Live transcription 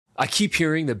I keep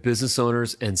hearing that business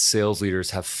owners and sales leaders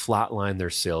have flatlined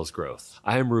their sales growth.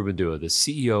 I am Ruben Dua, the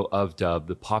CEO of Dubb,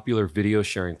 the popular video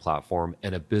sharing platform,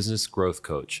 and a business growth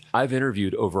coach. I've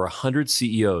interviewed over 100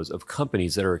 CEOs of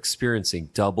companies that are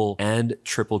experiencing double and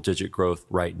triple digit growth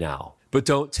right now. But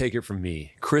don't take it from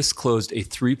me. Chris closed a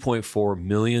 $3.4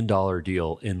 million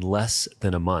deal in less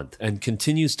than a month and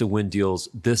continues to win deals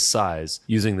this size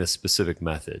using this specific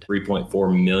method.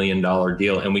 $3.4 million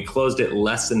deal, and we closed it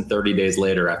less than 30 days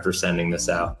later after sending this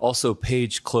out. Also,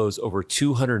 Paige closed over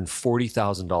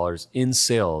 $240,000 in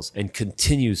sales and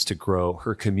continues to grow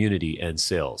her community and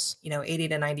sales. 80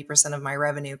 to 90% of my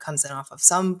revenue comes in off of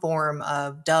some form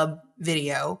of Dubb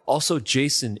video. Also,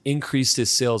 Jason increased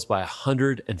his sales by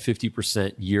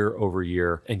 150% year over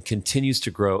year and continues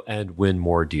to grow and win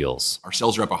more deals. Our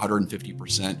sales are up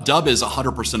 150%. Dubb is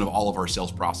 100% of all of our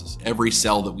sales process. Every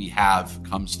sale that we have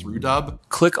comes through Dubb.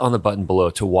 Click on the button below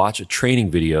to watch a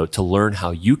training video to learn how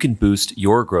you can boost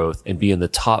your growth and be in the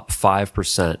top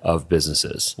 5% of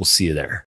businesses. We'll see you there.